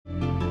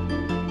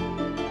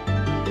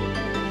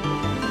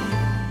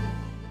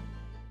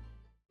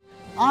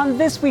On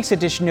this week's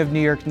edition of New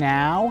York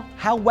Now,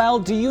 how well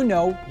do you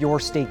know your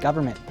state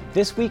government?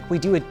 This week, we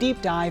do a deep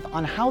dive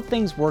on how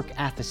things work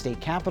at the state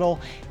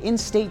capitol, in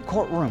state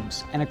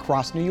courtrooms, and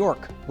across New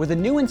York, with a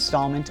new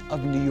installment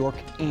of New York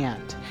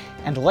And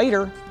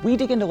later, we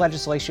dig into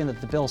legislation that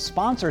the bill's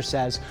sponsor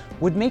says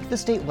would make the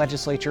state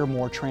legislature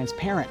more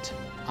transparent.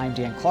 I'm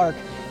Dan Clark,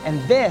 and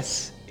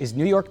this is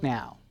New York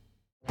Now.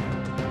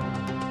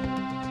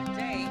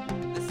 Today,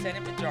 the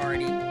Senate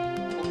majority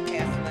will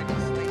pass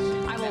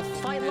legislation. I will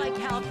fight like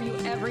hell for you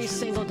every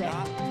single day,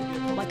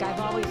 like I've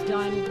always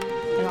done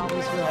and always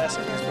will.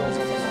 Passing these bills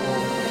on the floor,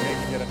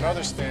 making yet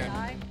another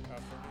stand.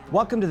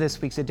 Welcome to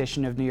this week's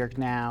edition of New York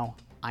Now.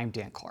 I'm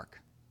Dan Clark.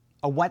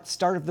 A wet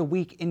start of the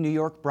week in New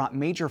York brought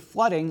major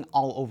flooding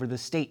all over the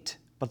state,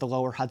 but the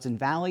lower Hudson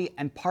Valley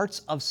and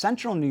parts of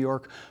central New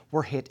York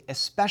were hit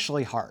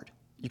especially hard.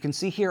 You can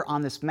see here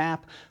on this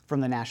map from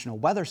the National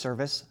Weather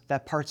Service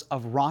that parts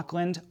of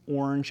Rockland,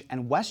 Orange,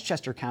 and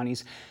Westchester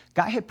counties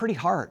got hit pretty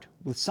hard,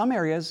 with some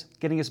areas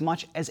getting as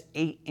much as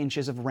 8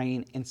 inches of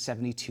rain in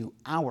 72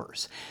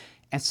 hours.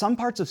 And some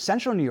parts of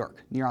central New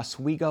York, near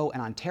Oswego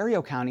and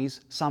Ontario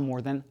counties, saw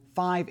more than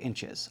 5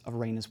 inches of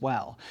rain as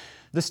well.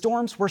 The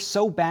storms were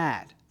so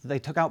bad that they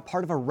took out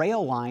part of a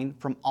rail line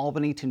from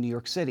Albany to New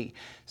York City,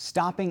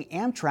 stopping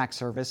Amtrak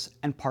service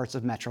and parts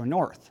of Metro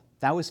North.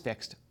 That was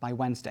fixed by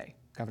Wednesday.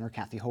 Governor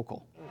Kathy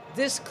Hochul.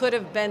 This could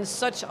have been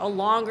such a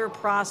longer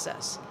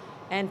process,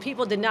 and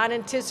people did not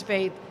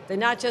anticipate that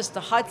not just the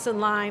Hudson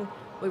line,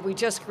 where we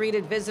just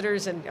greeted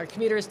visitors and our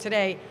commuters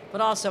today, but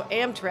also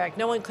Amtrak.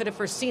 No one could have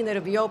foreseen that it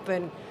would be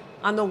open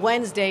on the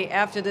Wednesday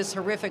after this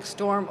horrific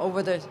storm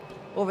over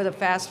the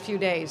past few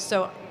days.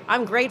 So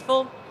I'm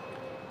grateful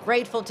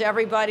to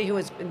everybody who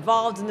was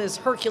involved in this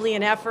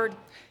Herculean effort.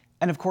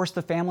 And of course,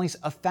 the families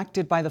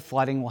affected by the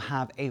flooding will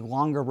have a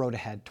longer road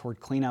ahead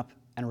toward cleanup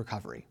and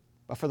recovery.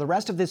 But for the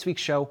rest of this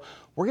week's show,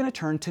 we're going to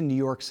turn to New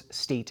York's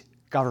state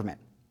government.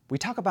 We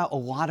talk about a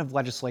lot of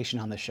legislation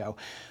on this show,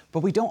 but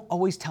we don't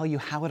always tell you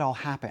how it all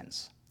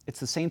happens. It's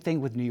the same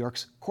thing with New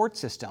York's court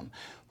system.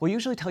 We'll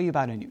usually tell you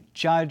about a new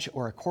judge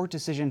or a court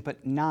decision,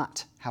 but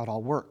not how it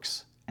all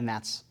works. And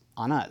that's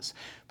on us.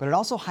 But it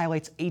also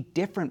highlights a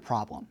different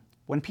problem.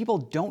 When people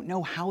don't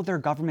know how their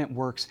government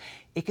works,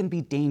 it can be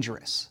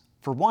dangerous.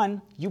 For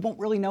one, you won't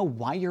really know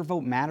why your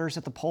vote matters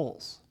at the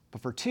polls.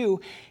 But for two,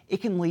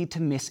 it can lead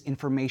to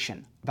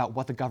misinformation about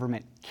what the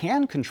government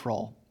can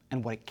control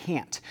and what it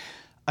can't.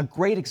 A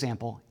great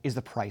example is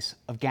the price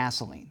of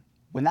gasoline.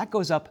 When that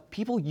goes up,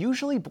 people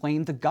usually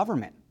blame the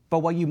government. But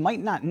what you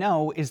might not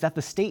know is that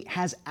the state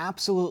has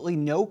absolutely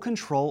no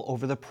control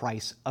over the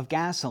price of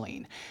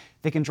gasoline.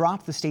 They can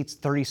drop the state's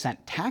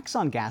 30-cent tax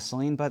on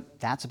gasoline,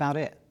 but that's about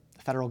it.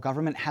 The federal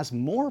government has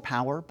more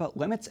power, but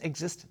limits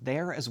exist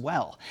there as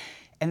well.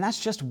 And that's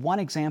just one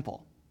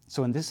example.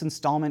 So in this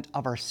installment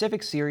of our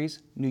civic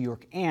series, New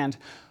York And,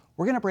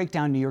 we're going to break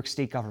down New York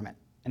state government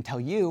and tell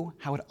you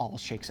how it all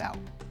shakes out.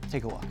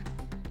 Take a look.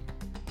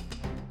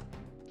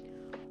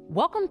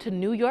 Welcome to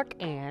New York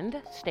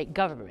And State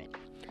Government.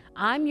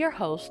 I'm your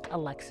host,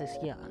 Alexis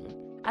Young.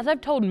 As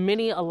I've told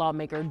many a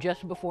lawmaker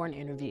just before an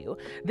interview,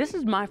 this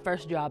is my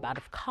first job out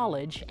of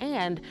college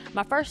and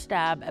my first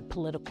stab at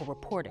political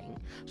reporting.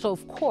 So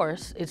of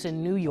course, it's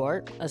in New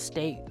York, a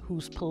state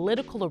whose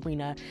political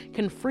arena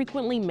can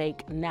frequently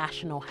make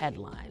national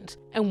headlines.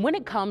 And when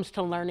it comes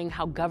to learning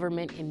how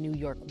government in New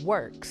York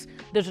works,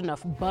 there's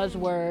enough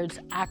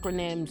buzzwords,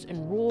 acronyms,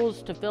 and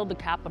rules to fill the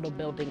Capitol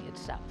building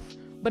itself.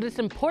 But it's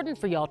important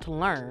for y'all to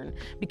learn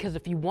because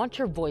if you want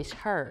your voice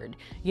heard,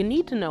 you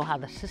need to know how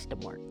the system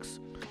works.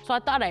 So I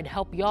thought I'd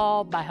help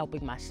y'all by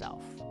helping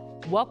myself.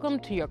 Welcome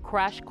to your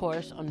crash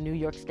course on New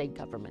York State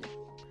government.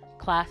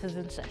 Class is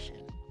in session.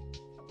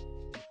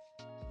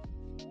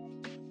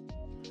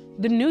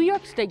 The New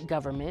York State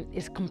government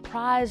is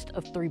comprised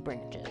of 3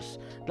 branches: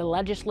 the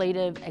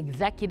legislative,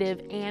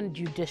 executive, and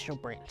judicial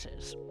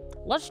branches.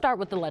 Let's start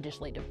with the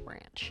legislative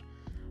branch.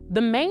 The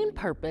main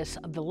purpose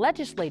of the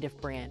legislative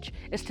branch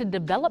is to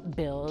develop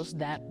bills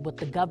that, with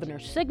the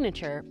governor's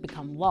signature,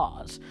 become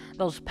laws,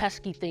 those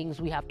pesky things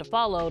we have to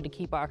follow to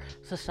keep our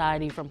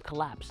society from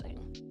collapsing.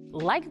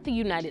 Like the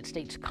United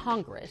States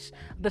Congress,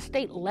 the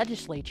state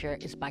legislature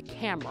is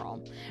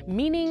bicameral,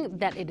 meaning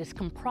that it is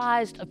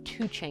comprised of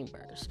 2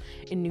 chambers.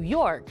 In New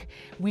York,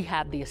 we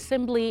have the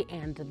Assembly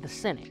and the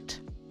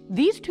Senate.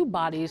 These 2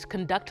 bodies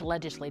conduct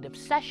legislative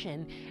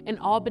session in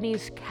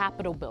Albany's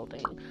Capitol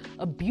building,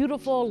 a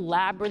beautiful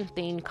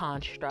labyrinthine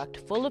construct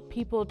full of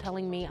people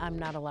telling me I'm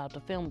not allowed to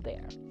film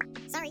there.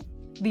 Sorry.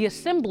 The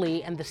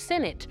Assembly and the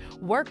Senate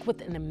work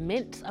with an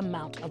immense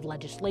amount of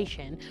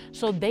legislation,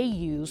 so they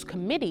use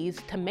committees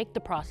to make the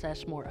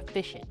process more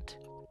efficient.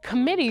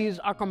 Committees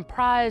are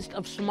comprised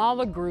of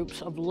smaller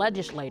groups of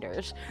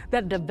legislators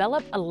that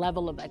develop a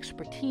level of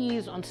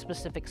expertise on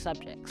specific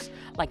subjects,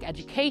 like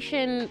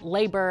education,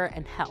 labor,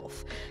 and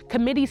health.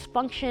 Committees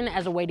function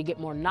as a way to get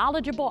more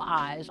knowledgeable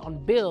eyes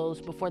on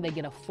bills before they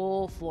get a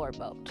full floor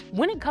vote.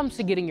 When it comes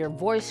to getting your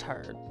voice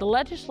heard, the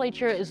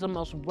legislature is the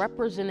most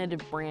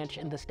representative branch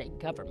in the state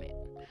government.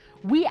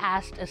 We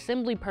asked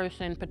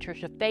Assemblyperson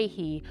Patricia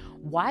Fahey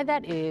why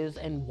that is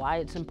and why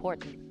it's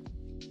important.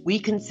 We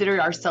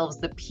consider ourselves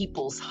the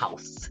people's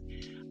house.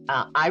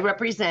 I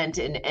represent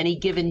in any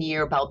given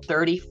year about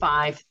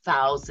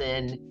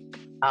 35,000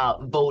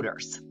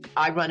 voters.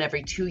 I run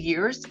every 2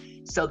 years.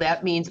 So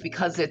that means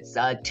because it's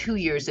 2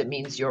 years, it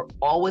means you're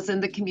always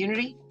in the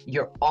community.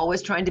 You're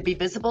always trying to be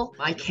visible.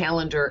 My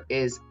calendar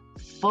is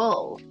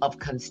full of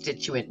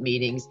constituent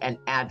meetings and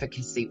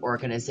advocacy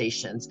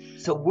organizations.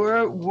 So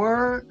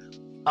we're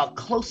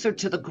closer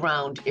to the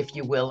ground, if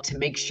you will, to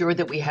make sure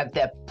that we have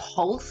that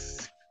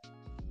pulse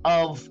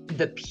of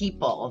the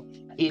people.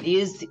 It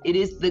is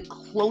the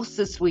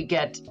closest we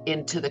get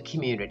into the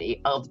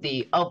community of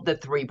the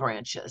three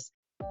branches.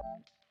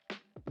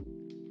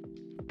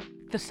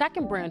 The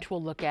second branch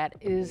we'll look at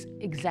is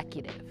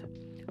executive.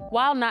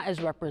 While not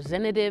as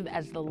representative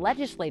as the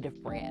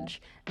legislative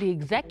branch, the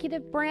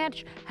executive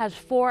branch has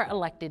 4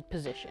 elected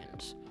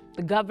positions: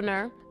 the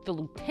governor, the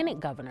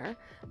lieutenant governor,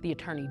 the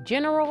attorney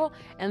general,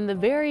 and the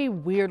very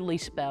weirdly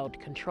spelled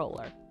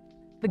controller.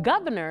 The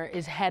governor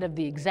is head of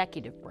the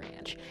executive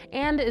branch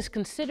and is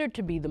considered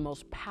to be the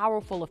most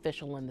powerful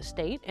official in the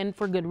state, and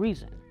for good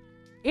reason.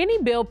 Any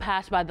bill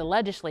passed by the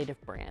legislative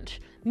branch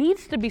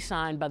needs to be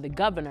signed by the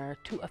governor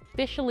to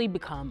officially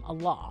become a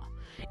law.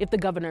 If the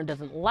governor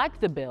doesn't like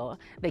the bill,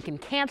 they can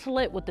cancel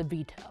it with a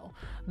veto,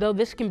 though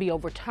this can be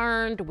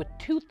overturned with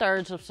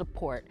 2/3 of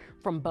support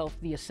from both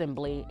the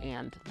Assembly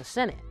and the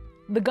Senate.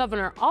 The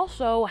governor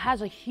also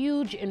has a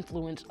huge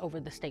influence over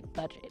the state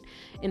budget.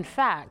 In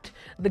fact,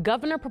 the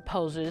governor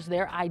proposes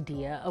their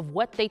idea of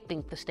what they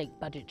think the state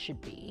budget should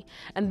be,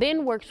 and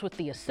then works with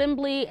the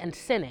Assembly and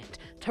Senate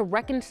to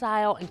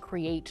reconcile and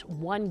create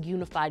one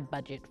unified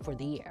budget for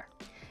the year.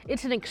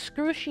 It's an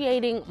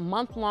excruciating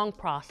month-long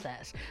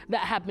process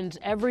that happens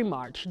every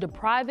March,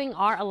 depriving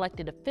our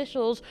elected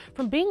officials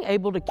from being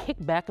able to kick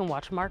back and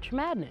watch March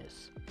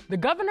Madness. The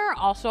governor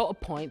also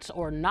appoints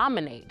or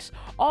nominates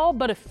all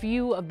but a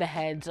few of the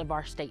heads of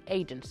our state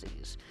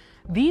agencies.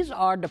 These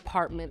are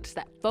departments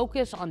that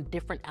focus on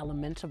different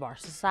elements of our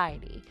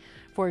society.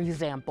 For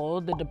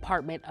example, the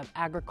Department of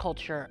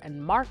Agriculture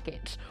and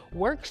Markets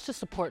works to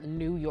support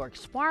New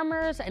York's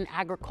farmers and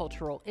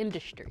agricultural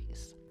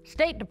industries.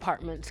 State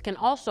departments can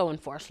also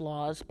enforce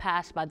laws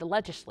passed by the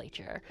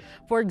legislature.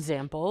 For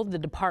example, the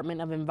Department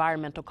of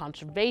Environmental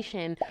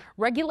Conservation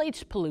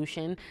regulates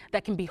pollution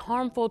that can be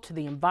harmful to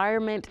the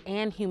environment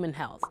and human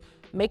health,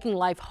 making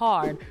life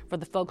hard for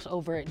the folks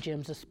over at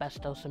Jim's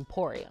Asbestos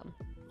Emporium.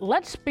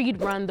 Let's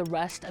speed run the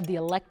rest of the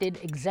elected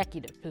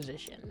executive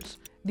positions.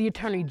 The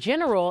Attorney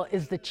General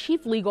is the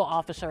chief legal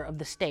officer of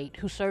the state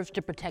who serves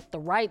to protect the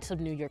rights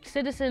of New York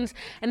citizens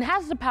and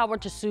has the power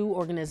to sue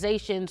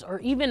organizations or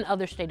even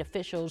other state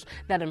officials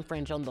that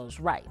infringe on those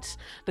rights.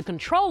 The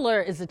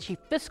Controller is the chief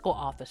fiscal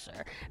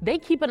officer. They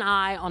keep an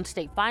eye on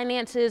state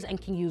finances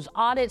and can use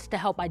audits to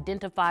help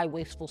identify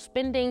wasteful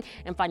spending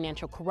and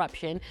financial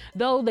corruption,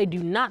 though they do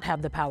not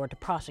have the power to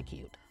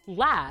prosecute.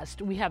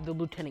 Last, we have the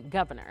lieutenant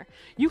governor.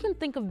 You can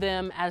think of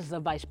them as the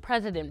vice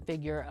president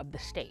figure of the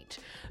state.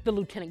 The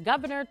lieutenant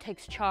governor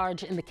takes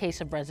charge in the case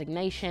of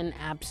resignation,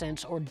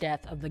 absence, or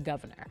death of the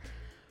governor.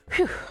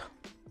 Phew.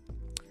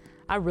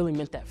 I really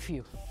meant that,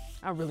 phew.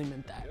 I really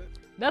meant that.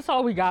 That's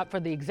all we got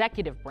for the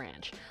executive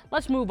branch.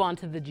 Let's move on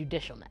to the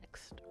judicial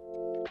next.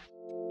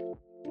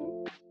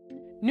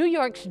 New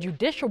York's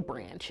judicial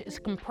branch is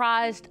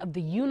comprised of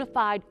the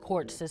unified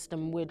court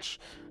system, which,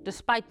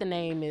 despite the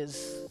name,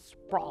 is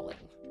sprawling.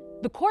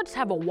 The courts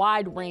have a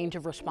wide range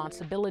of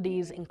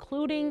responsibilities,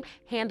 including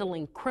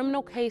handling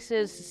criminal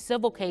cases,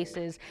 civil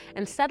cases,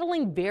 and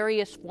settling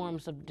various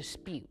forms of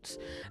disputes.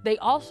 They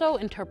also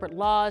interpret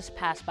laws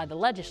passed by the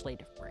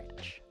legislative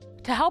branch.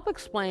 To help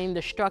explain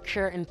the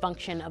structure and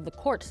function of the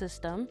court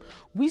system,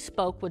 we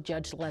spoke with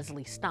Judge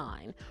Leslie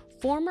Stein,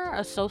 former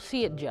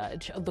associate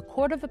judge of the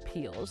Court of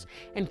Appeals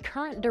and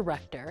current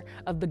director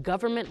of the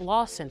Government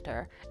Law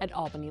Center at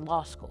Albany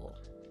Law School.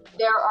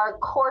 There are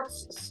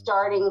courts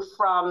starting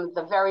from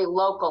the very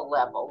local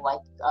level, like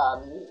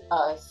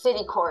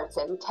city courts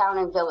and town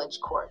and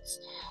village courts.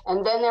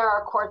 And then there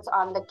are courts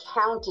on the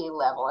county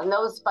level. And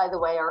those, by the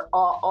way, are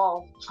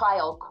all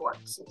trial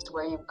courts. It's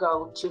where you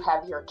go to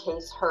have your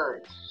case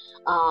heard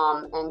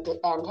and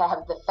to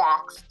have the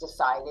facts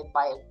decided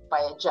by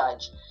a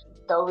judge.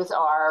 Those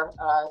are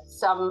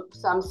some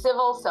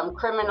civil, some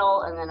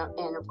criminal,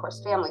 and of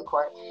course family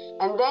court.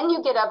 And then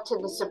you get up to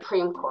the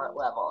Supreme Court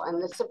level.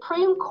 And the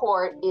Supreme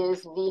Court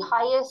is the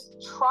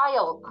highest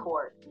trial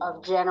court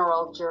of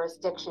general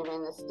jurisdiction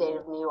in the state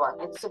of New York.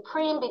 It's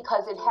supreme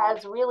because it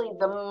has really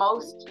the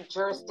most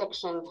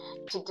jurisdiction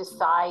to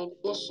decide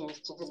issues,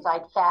 to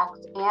decide facts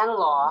and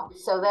law.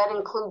 So that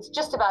includes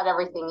just about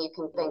everything you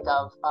can think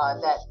of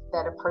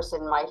that a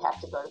person might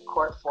have to go to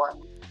court for.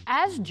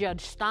 As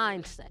Judge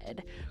Stein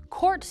said,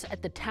 courts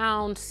at the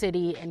town,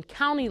 city, and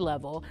county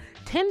level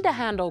tend to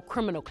handle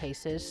criminal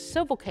cases,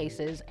 civil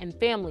cases, and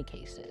family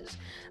cases.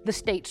 The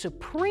state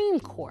Supreme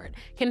Court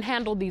can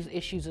handle these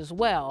issues as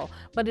well,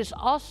 but it's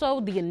also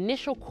the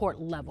initial court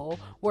level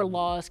where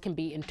laws can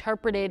be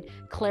interpreted,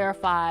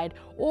 clarified,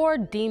 or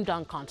deemed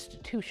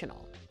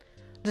unconstitutional.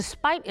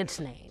 Despite its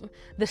name,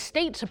 the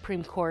state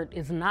Supreme Court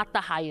is not the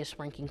highest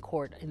ranking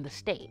court in the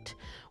state.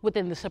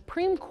 Within the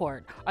Supreme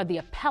Court are the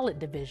appellate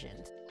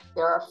divisions.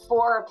 There are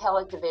 4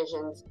 appellate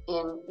divisions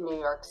in New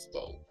York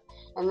State,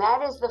 and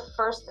that is the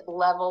first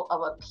level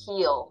of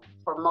appeal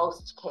for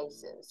most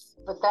cases.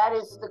 But that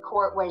is the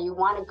court where you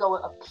want to go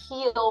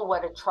appeal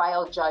what a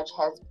trial judge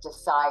has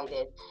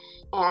decided.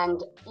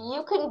 And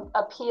you can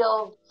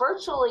appeal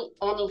virtually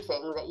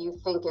anything that you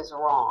think is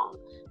wrong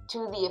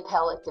to the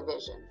appellate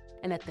division.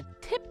 And at the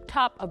tip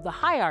top of the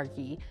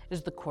hierarchy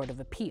is the Court of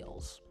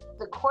Appeals.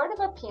 The Court of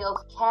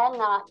Appeals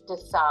cannot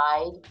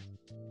decide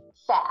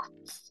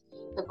facts.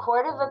 The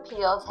Court of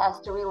Appeals has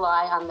to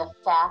rely on the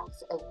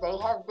facts as they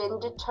have been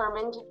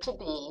determined to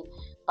be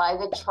by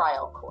the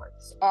trial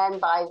courts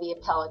and by the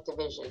appellate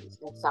divisions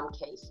in some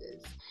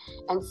cases.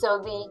 And so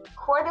the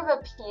Court of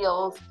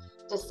Appeals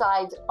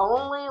decides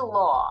only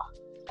law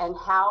and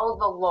how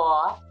the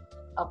law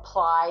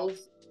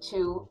applies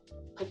to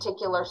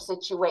particular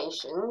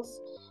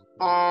situations.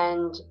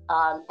 And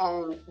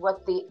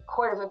what the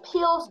Court of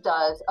Appeals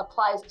does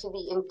applies to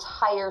the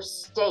entire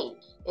state.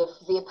 If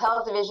the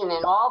appellate division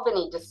in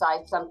Albany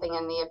decides something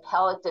and the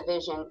appellate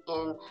division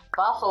in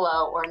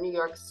Buffalo or New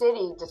York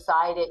City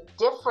decide it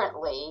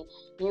differently,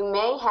 you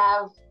may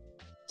have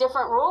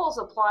different rules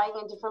applying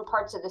in different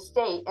parts of the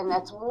state. And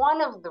that's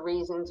one of the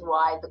reasons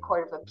why the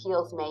Court of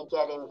Appeals may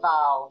get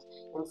involved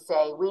and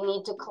say, we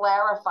need to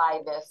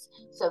clarify this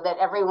so that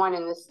everyone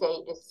in the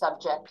state is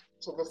subject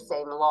to the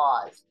same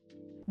laws.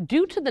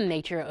 Due to the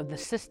nature of the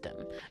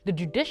system, the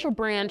judicial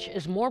branch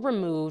is more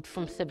removed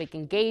from civic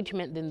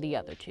engagement than the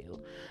other two,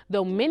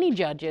 though many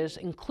judges,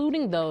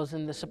 including those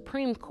in the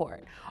Supreme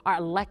Court, are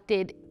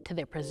elected to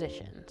their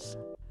positions.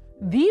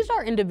 These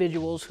are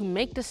individuals who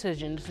make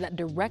decisions that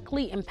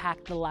directly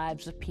impact the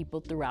lives of people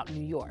throughout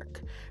New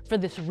York. For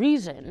this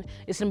reason,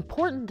 it's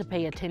important to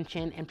pay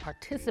attention and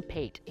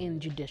participate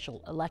in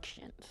judicial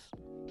elections.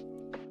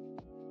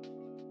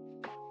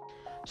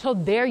 So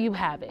there you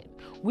have it.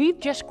 We've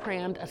just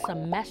crammed a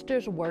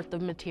semester's worth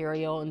of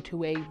material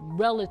into a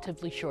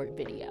relatively short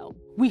video.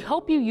 We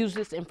hope you use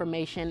this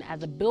information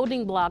as a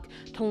building block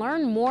to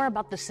learn more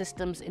about the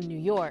systems in New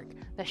York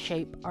that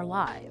shape our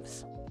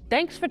lives.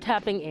 Thanks for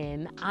tapping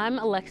in. I'm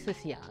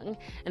Alexis Young,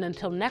 and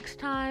until next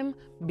time,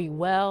 be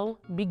well,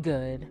 be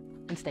good,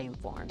 and stay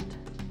informed.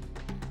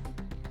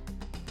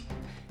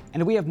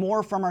 And we have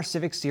more from our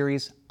civic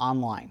series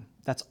online.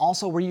 That's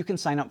also where you can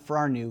sign up for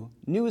our new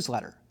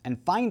newsletter and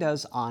find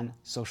us on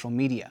social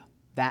media.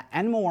 That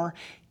and more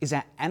is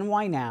at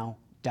nynow.org.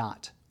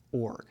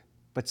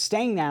 But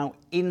staying now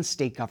in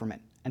state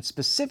government, and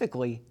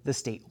specifically the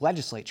state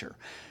legislature.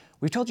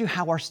 We've told you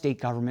how our state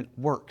government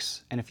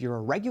works, and if you're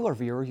a regular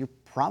viewer, you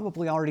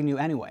probably already knew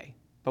anyway.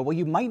 But what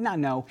you might not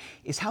know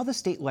is how the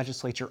state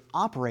legislature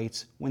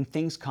operates when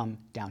things come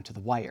down to the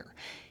wire.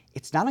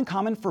 It's not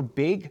uncommon for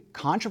big,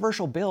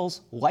 controversial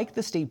bills like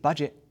the state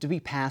budget to be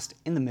passed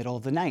in the middle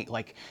of the night,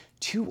 like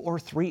 2 or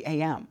 3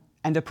 a.m.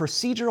 And a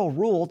procedural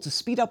rule to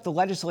speed up the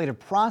legislative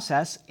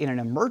process in an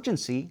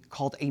emergency,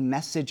 called a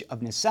message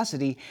of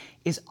necessity,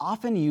 is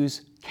often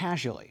used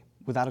casually,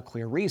 without a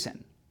clear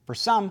reason. For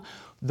some,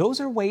 those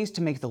are ways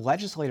to make the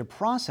legislative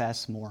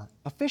process more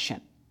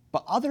efficient.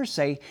 But others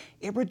say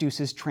it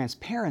reduces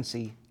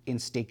transparency in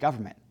state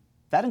government.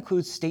 That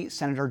includes State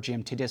Senator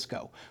Jim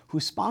Tedisco, who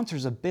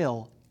sponsors a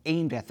bill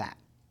aimed at that.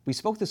 We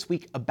spoke this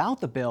week about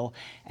the bill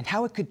and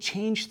how it could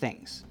change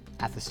things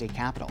at the state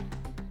capitol.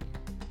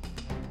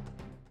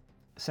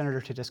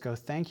 Senator Tedisco,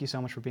 thank you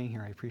so much for being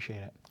here. I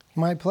appreciate it.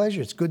 My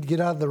pleasure. It's good to get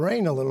out of the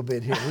rain a little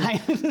bit here.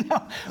 I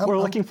know. We're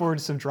looking forward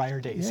to some drier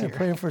days here.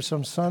 Praying for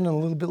some sun and a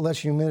little bit less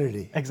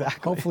humidity.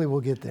 Exactly. Hopefully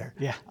we'll get there.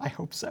 Yeah, I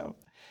hope so.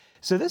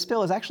 So this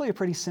bill is actually a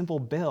pretty simple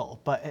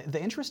bill, but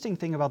the interesting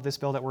thing about this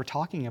bill that we're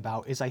talking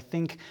about is I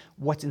think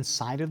what's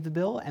inside of the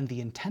bill and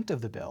the intent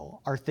of the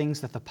bill are things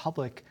that the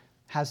public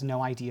has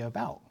no idea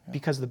about,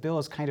 because the bill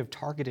is kind of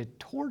targeted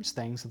towards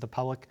things that the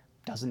public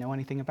doesn't know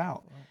anything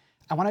about. Right.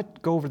 I want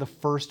to go over the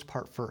first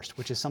part first,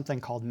 which is something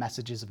called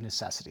messages of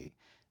necessity.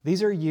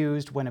 These are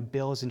used when a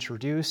bill is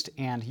introduced,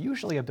 and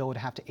usually a bill would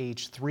have to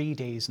age 3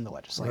 days in the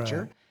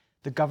legislature. Right.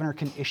 the governor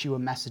can issue a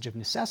message of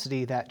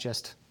necessity that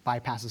just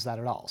bypasses that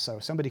at all. So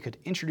somebody could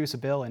introduce a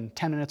bill and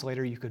 10 minutes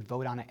later you could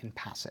vote on it and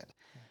pass it.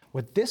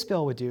 What this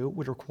bill would do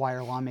would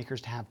require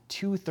lawmakers to have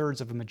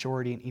 2/3 of a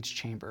majority in each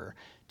chamber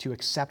to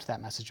accept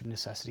that message of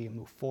necessity and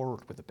move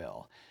forward with the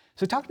bill.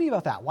 So talk to me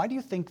about that. Why do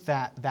you think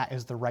that that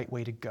is the right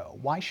way to go?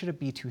 Why should it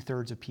be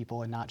 2/3 of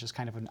people and not just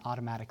kind of an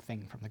automatic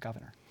thing from the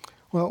governor?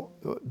 Well,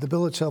 the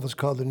bill itself is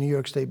called the New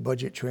York State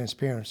Budget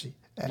Transparency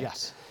Act.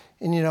 Yes.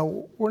 And you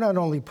know, we're not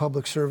only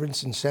public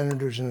servants and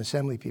senators and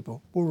assembly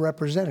people, we're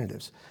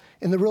representatives.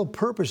 And the real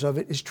purpose of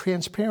it is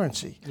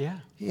transparency. Yeah.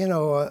 You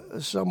know,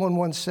 someone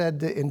once said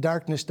that in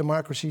darkness,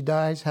 democracy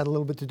dies, had a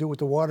little bit to do with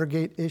the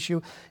Watergate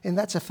issue. And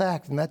that's a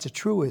fact, and that's a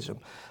truism.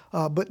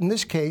 But in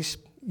this case,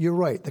 you're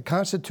right. The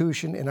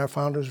Constitution and our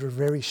founders were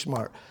very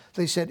smart.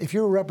 They said, if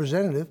you're a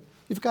representative,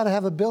 you've got to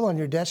have a bill on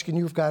your desk and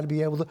you've got to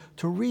be able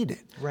to read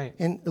it. Right.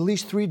 In at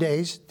least 3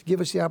 days to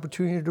give us the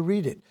opportunity to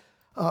read it.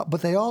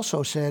 But they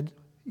also said,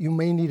 you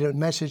may need a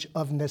message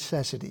of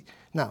necessity.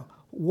 Now,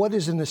 what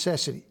is a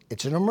necessity?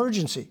 It's an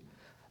emergency.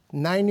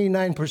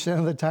 99%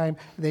 of the time,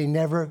 they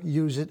never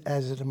use it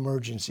as an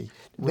emergency.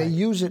 Right. They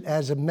use it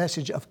as a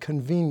message of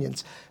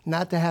convenience,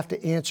 not to have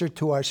to answer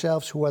to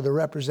ourselves, who are the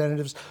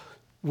representatives,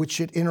 which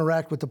should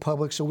interact with the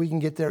public so we can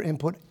get their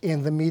input,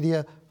 and the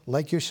media,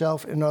 like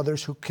yourself and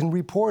others, who can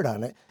report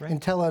on it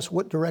and tell us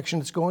what direction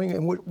it's going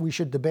and what we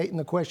should debate and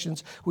the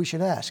questions we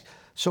should ask.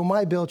 So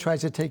my bill tries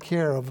to take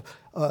care of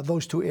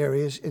those two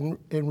areas and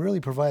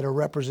really provide a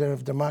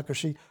representative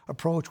democracy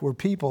approach where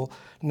people,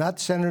 not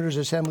senators,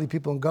 assembly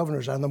people, and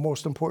governors, are the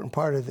most important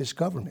part of this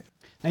government.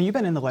 Now, you've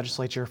been in the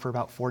legislature for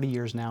about 40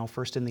 years now,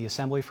 first in the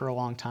assembly for a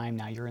long time,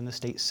 now you're in the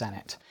state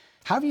senate.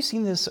 How have you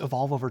seen this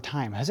evolve over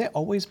time? Has it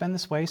always been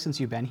this way since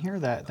you've been here,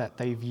 that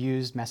they've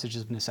used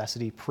messages of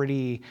necessity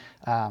pretty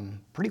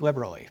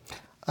liberally?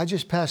 I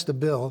just passed a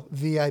bill,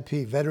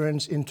 VIP,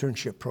 Veterans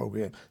Internship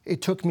Program.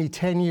 It took me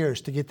 10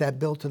 years to get that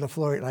bill to the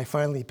floor, and I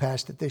finally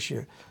passed it this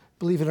year.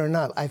 Believe it or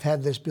not, I've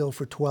had this bill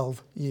for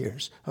 12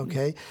 years,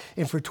 okay?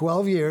 And for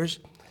 12 years,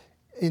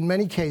 in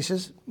many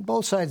cases,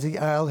 both sides of the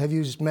aisle have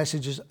used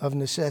messages of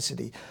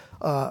necessity.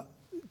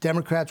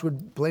 Democrats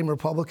would blame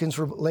Republicans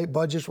for late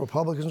budgets,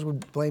 Republicans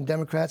would blame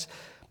Democrats.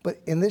 But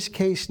in this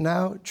case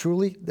now,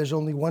 truly, there's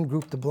only one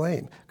group to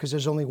blame, because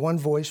there's only one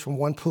voice from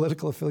one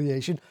political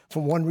affiliation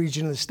from one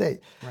region of the state.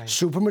 Right.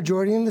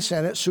 Supermajority in the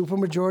Senate,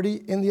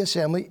 supermajority in the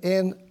Assembly,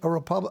 and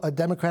a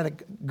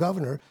Democratic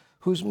governor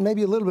who's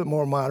maybe a little bit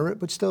more moderate,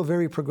 but still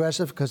very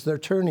progressive because they're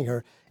turning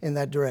her in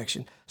that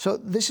direction. So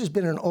this has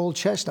been an old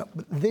chestnut.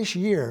 But this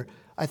year,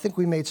 I think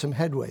we made some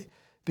headway.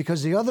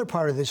 Because the other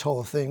part of this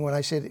whole thing, when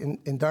I said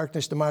in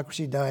darkness,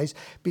 democracy dies,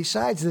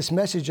 besides this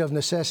message of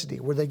necessity,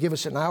 where they give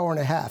us an hour and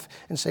a half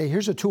and say,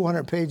 here's a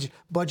 200-page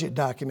budget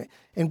document.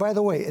 And by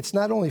the way, it's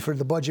not only for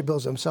the budget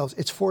bills themselves,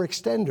 it's for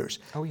extenders.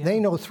 Oh, yeah. They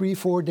know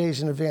 3-4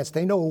 days in advance.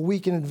 They know a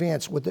week in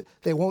advance.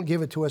 They won't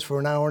give it to us for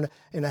an hour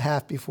and a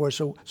half before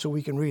so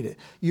we can read it.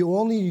 You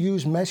only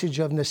use message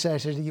of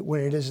necessity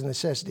when it is a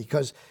necessity,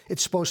 because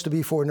it's supposed to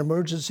be for an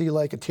emergency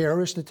like a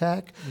terrorist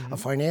attack, a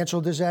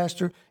financial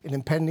disaster, an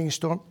impending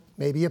storm,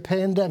 maybe a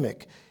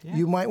pandemic. Yeah.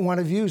 You might want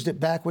to have used it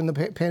back when the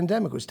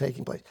pandemic was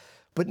taking place,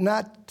 but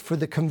not for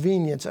the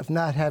convenience of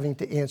not having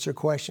to answer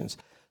questions.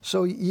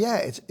 So yeah,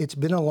 it's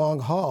been a long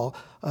haul.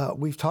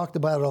 We've talked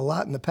about it a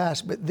lot in the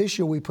past, but this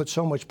year we put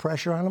so much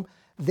pressure on them.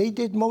 They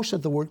did most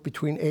of the work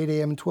between 8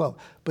 a.m. and 12,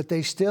 but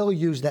they still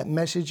use that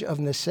message of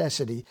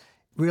necessity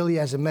really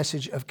as a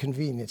message of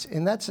convenience.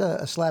 And that's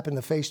a slap in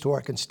the face to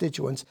our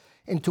constituents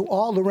and to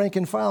all the rank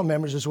and file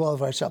members as well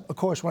as ourselves. Of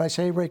course, when I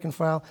say rank and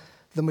file,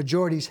 the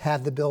majorities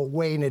have the bill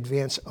way in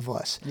advance of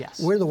us. Yes.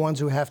 We're the ones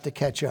who have to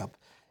catch up.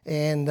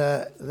 And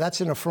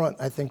that's an affront,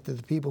 I think, to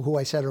the people who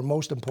I said are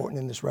most important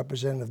in this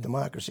representative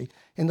democracy.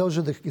 And those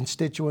are the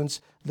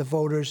constituents, the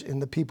voters,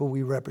 and the people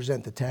we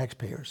represent, the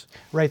taxpayers.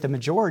 Right. The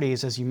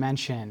majorities, as you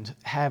mentioned,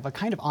 have a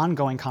kind of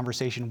ongoing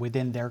conversation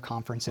within their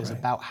conferences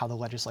about how the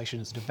legislation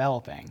is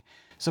developing.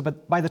 So,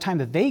 but by the time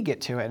that they get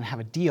to it and have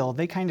a deal,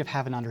 they kind of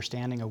have an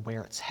understanding of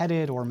where it's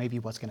headed or maybe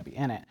what's going to be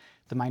in it.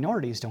 The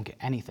minorities don't get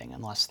anything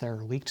unless they're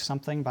leaked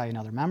something by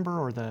another member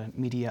or the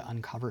media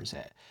uncovers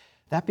it.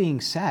 That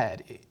being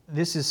said,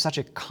 this is such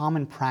a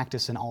common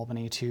practice in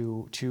Albany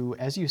to,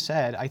 as you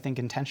said, I think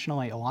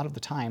intentionally a lot of the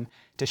time,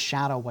 to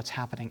shadow what's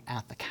happening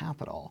at the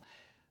Capitol.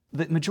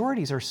 The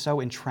majorities are so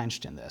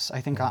entrenched in this.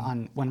 I think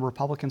when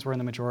Republicans were in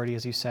the majority,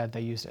 as you said,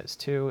 they used it as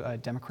two,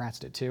 Democrats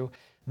did too.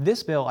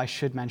 This bill, I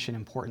should mention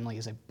importantly,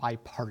 is a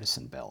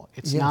bipartisan bill.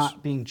 It's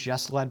not being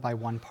just led by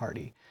one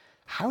party.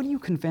 How do you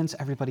convince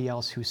everybody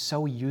else who's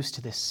so used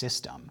to this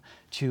system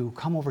to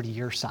come over to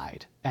your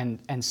side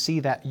and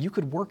see that you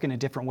could work in a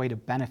different way to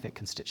benefit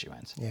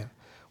constituents? Yeah.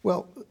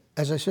 Well,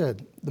 as I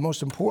said, the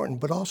most important,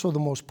 but also the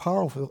most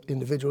powerful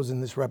individuals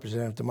in this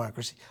representative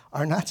democracy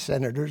are not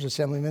senators,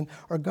 assemblymen,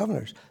 or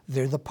governors.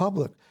 They're the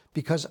public.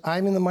 Because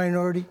I'm in the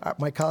minority,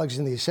 my colleagues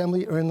in the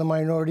assembly are in the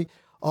minority,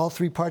 all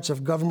three parts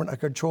of government are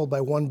controlled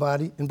by one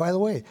body. And by the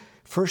way,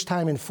 first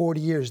time in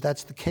 40 years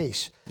that's the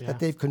case, that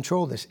they've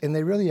controlled this. And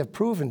they really have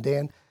proven,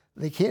 Dan,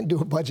 they can't do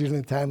a budget in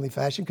a timely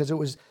fashion because it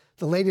was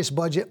the latest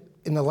budget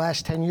in the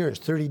last 10 years,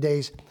 30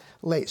 days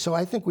late. So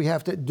I think we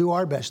have to do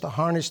our best to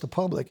harness the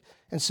public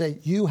and say,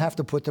 you have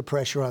to put the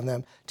pressure on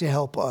them to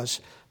help us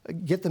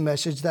get the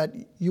message that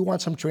you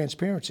want some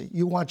transparency.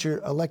 You want your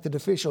elected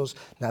officials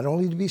not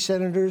only to be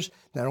senators,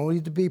 not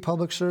only to be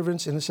public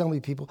servants and assembly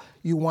people,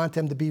 you want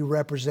them to be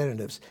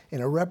representatives.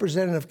 And a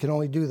representative can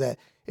only do that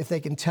if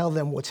they can tell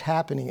them what's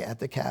happening at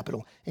the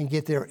Capitol and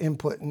get their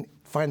input and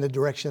find the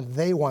direction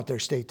they want their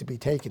state to be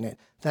taking it.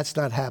 That's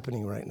not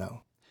happening right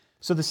now.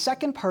 So the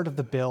second part of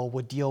the bill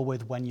would deal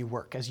with when you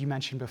work. As you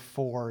mentioned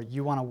before,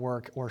 you want to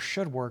work or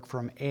should work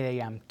from 8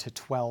 a.m. to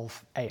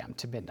 12 a.m.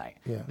 to midnight.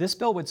 Yeah. This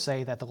bill would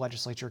say that the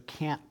legislature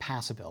can't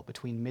pass a bill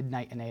between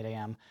midnight and 8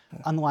 a.m.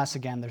 unless,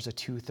 again, there's a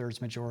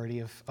 2/3 majority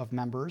of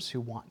members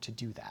who want to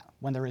do that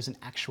when there is an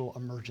actual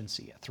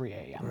emergency at 3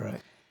 a.m.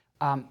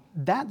 Right.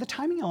 The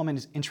timing element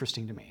is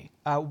interesting to me.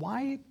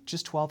 Why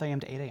just 12 a.m.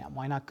 to 8 a.m.?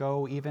 Why not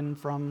go even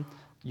from,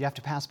 you have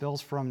to pass bills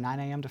from 9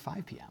 a.m. to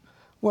 5 p.m.?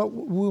 Well,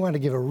 we want to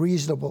give a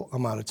reasonable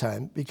amount of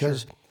time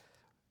because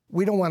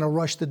we don't want to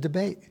rush the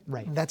debate.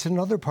 Right. That's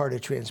another part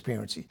of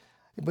transparency,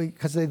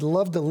 because they'd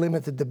love to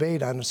limit the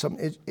debate on some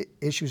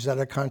issues that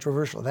are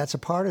controversial. That's a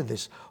part of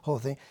this whole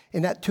thing.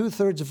 And that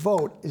 2/3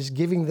 vote is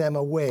giving them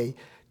a way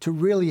to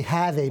really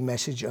have a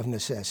message of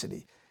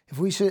necessity. If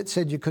we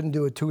said you couldn't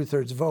do a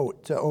 2/3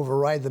 vote to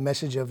override the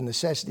message of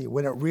necessity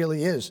when it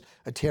really is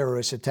a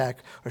terrorist attack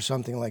or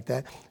something like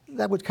that,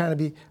 that would kind of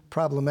be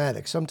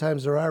problematic.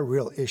 Sometimes there are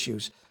real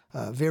issues.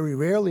 Very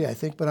rarely, I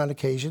think, but on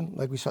occasion,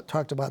 like we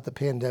talked about the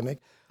pandemic.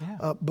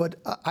 Yeah. But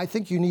I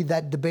think you need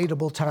that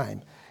debatable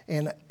time.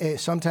 And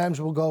sometimes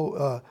we'll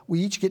go,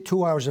 we each get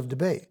 2 hours of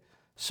debate.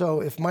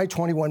 So if my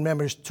 21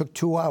 members took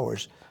 2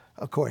 hours,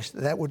 of course,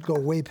 that would go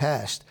way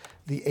past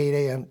the 8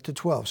 a.m. to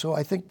 12. So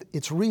I think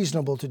it's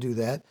reasonable to do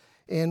that.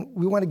 And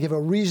we want to give a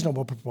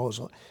reasonable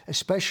proposal,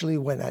 especially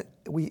when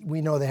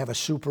we know they have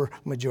a super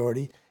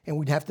majority, and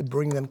we'd have to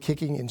bring them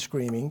kicking and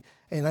screaming.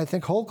 And I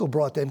think Hochul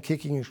brought them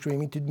kicking and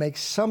screaming to make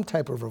some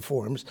type of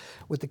reforms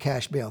with the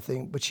cash bail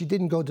thing, but she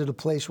didn't go to the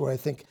place where I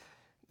think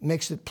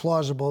makes it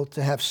plausible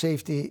to have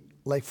safety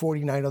like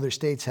 49 other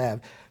states have,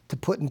 to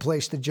put in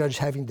place the judge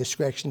having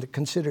discretion to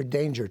consider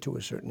danger to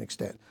a certain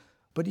extent.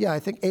 But yeah, I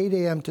think 8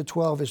 a.m. to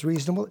 12 is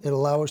reasonable. It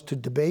allows us to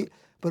debate,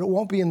 but it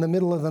won't be in the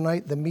middle of the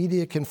night. The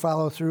media can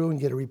follow through and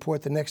get a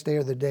report the next day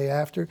or the day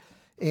after.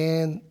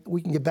 And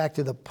we can get back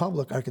to the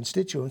public, our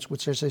constituents,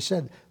 which, as I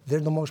said, they're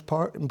the most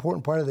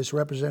important part of this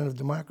representative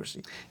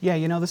democracy. Yeah,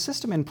 you know, the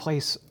system in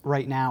place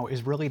right now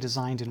is really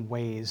designed in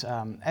ways,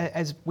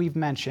 as we've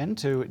mentioned,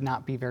 to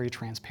not be very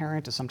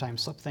transparent, to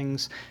sometimes slip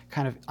things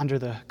kind of under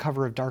the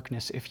cover of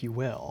darkness, if you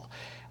will.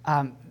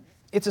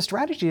 It's a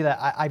strategy that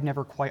I've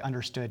never quite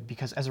understood,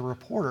 because as a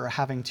reporter,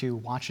 having to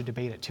watch a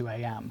debate at 2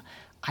 a.m.,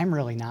 I'm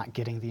really not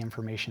getting the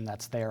information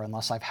that's there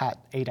unless I've had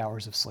 8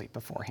 hours of sleep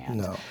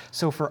beforehand. No.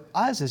 So for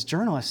us as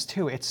journalists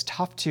too, it's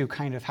tough to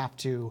kind of have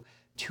to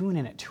tune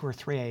in at 2 or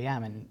 3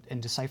 a.m.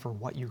 and decipher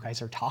what you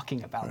guys are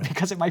talking about,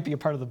 because it might be a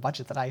part of the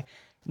budget that I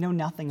know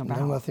nothing about.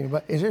 Know nothing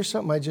about. Is there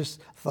something I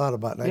just thought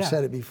about, and I've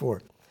said it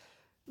before?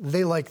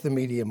 They like the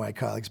media, my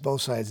colleagues,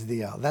 both sides of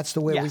the aisle. That's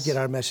the way we get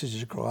our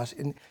messages across.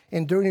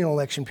 And during an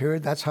election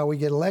period, that's how we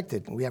get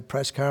elected. We have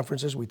press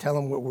conferences. We tell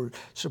them what we're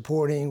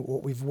supporting,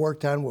 what we've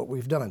worked on, what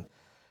we've done.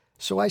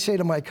 So I say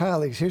to my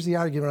colleagues, here's the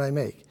argument I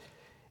make.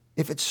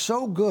 If it's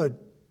so good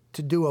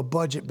to do a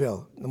budget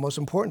bill, the most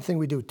important thing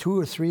we do, 2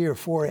 or 3 or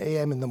 4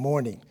 a.m. in the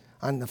morning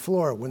on the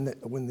floor when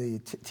the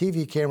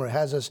TV camera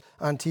has us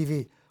on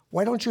TV,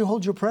 why don't you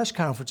hold your press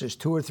conferences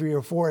 2 or 3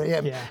 or 4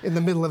 a.m. in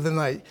the middle of the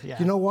night? Yeah.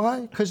 You know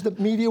why? Because the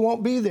media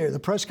won't be there. The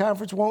press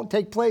conference won't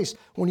take place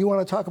when you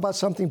want to talk about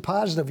something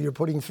positive you're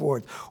putting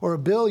forth, or a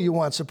bill you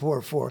want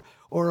support for,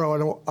 or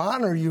an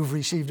honor you've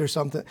received, or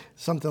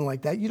something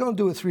like that. You don't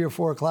do it 3 or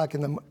 4 o'clock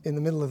in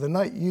the middle of the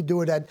night. You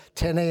do it at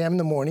 10 a.m. in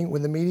the morning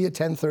when the media,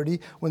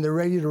 10:30, when they're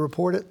ready to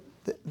report it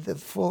the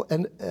full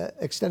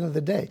extent of the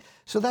day.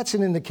 So that's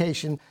an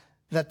indication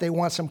that they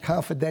want some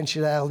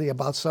confidentiality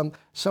about some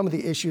of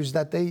the issues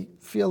that they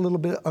feel a little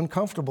bit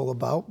uncomfortable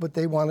about, but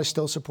they want to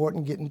still support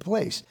and get in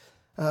place.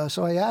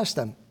 So I asked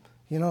them,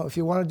 you know, if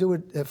you want to do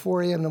it at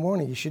 4 a.m. in the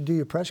morning, you should do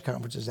your press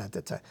conferences at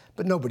that time.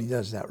 But nobody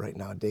does that right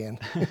now, Dan.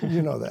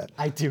 You know that.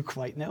 I do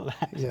quite know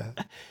that. Yeah.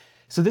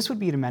 So this would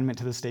be an amendment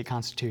to the state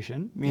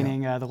constitution,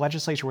 meaning the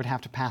legislature would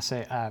have to pass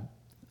it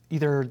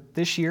either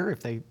this year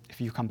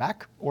if you come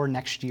back, or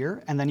next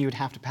year, and then you would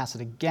have to pass it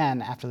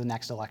again after the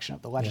next election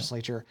of the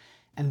legislature. Yeah.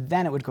 And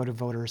then it would go to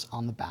voters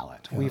on the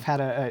ballot. Yeah. We've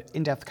had an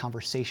in-depth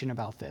conversation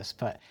about this,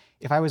 but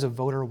if I was a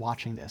voter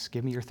watching this,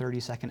 give me your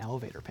 30-second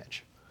elevator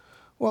pitch.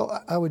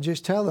 Well, I would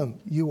just tell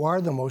them, you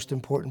are the most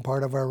important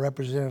part of our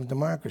representative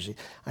democracy.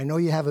 I know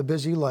you have a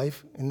busy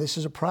life, and this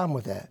is a problem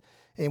with that.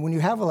 And when you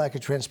have a lack of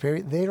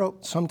transparency, they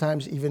don't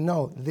sometimes even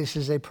know this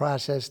is a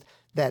process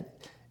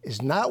that is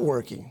not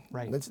working.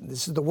 Right.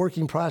 This is the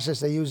working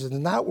process they use is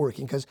not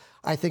working, because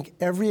I think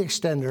every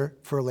extender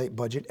for a late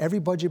budget, every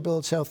budget bill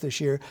itself this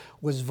year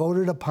was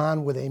voted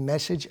upon with a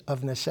message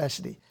of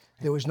necessity.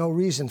 There was no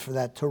reason for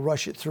that, to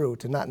rush it through,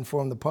 to not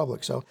inform the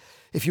public. So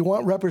if you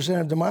want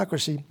representative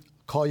democracy,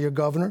 Call your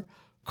governor,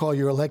 call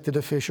your elected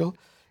official,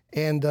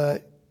 and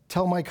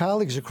tell my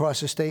colleagues across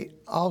the state,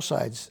 all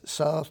sides,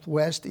 south,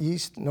 west,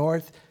 east,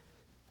 north,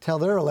 tell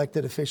their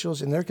elected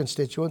officials and their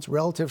constituents,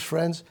 relatives,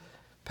 friends,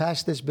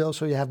 pass this bill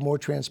so you have more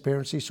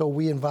transparency, so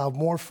we involve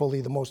more fully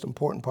the most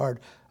important part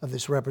of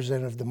this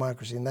representative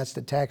democracy, and that's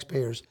the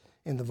taxpayers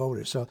and the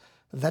voters. So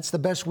that's the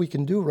best we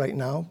can do right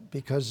now,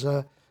 because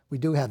we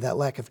do have that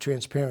lack of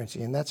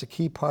transparency, and that's a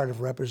key part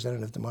of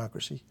representative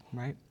democracy.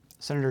 Right.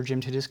 Senator Jim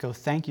Tedisco,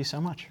 thank you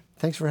so much.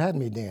 Thanks for having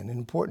me, Dan. An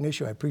important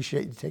issue. I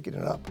appreciate you taking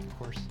it up. Of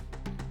course.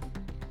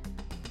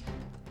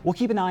 We'll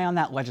keep an eye on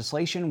that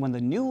legislation when the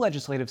new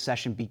legislative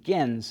session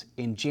begins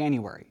in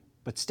January.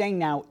 But staying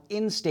now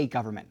in state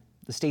government,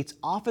 the state's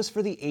Office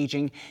for the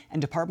Aging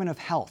and Department of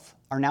Health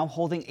are now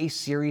holding a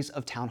series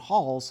of town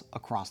halls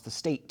across the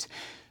state.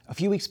 A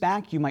few weeks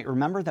back, you might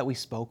remember that we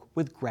spoke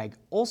with Greg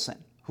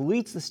Olson, who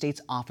leads the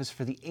state's Office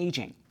for the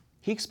Aging.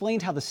 He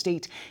explained how the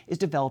state is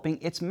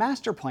developing its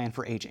master plan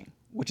for aging,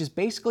 which is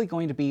basically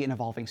going to be an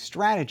evolving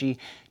strategy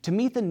to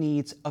meet the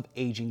needs of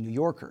aging New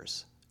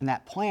Yorkers. And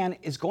that plan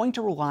is going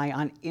to rely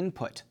on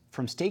input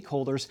from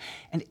stakeholders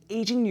and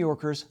aging New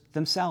Yorkers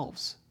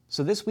themselves.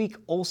 So this week,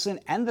 Olson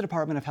and the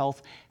Department of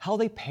Health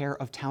held a pair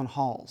of town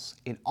halls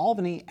in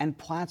Albany and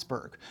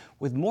Plattsburgh,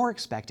 with more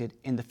expected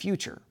in the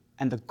future.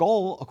 And the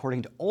goal,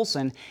 according to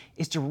Olson,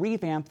 is to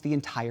revamp the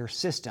entire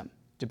system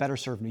to better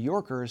serve New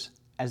Yorkers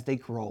as they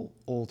grow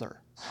older.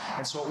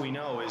 And so what we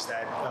know is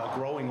that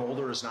growing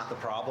older is not the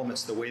problem.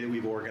 It's the way that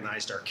we've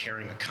organized our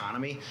caring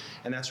economy.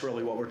 And that's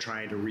really what we're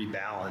trying to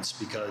rebalance,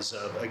 because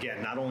of,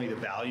 again, not only the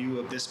value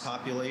of this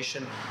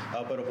population,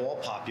 but of all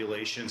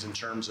populations in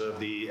terms of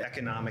the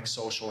economic,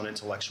 social, and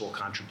intellectual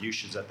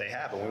contributions that they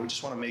have. And we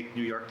just want to make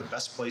New York the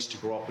best place to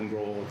grow up and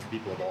grow old for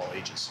people of all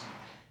ages.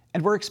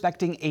 And we're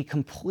expecting a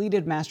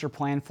completed master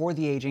plan for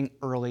the aging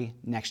early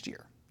next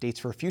year. Dates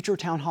for future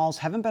town halls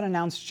haven't been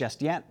announced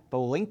just yet, but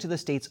we'll link to the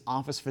state's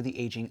Office for the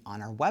Aging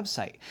on our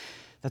website.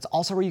 That's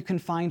also where you can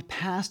find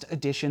past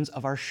editions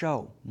of our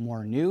show,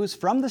 more news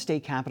from the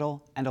state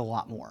capitol, and a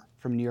lot more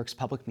from New York's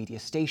public media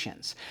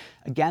stations.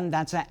 Again,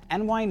 that's at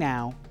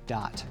nynow.org.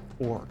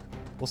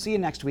 We'll see you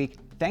next week.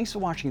 Thanks for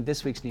watching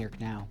this week's New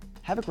York Now.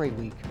 Have a great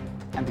week,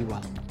 and be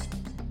well.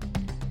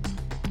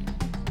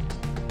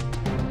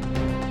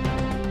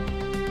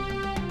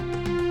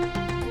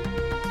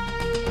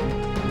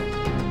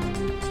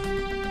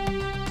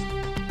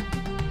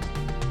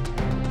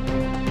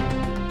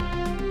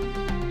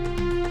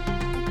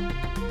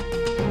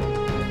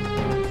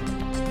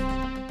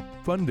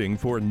 Funding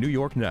for New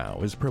York Now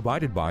is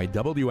provided by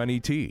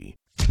WNET,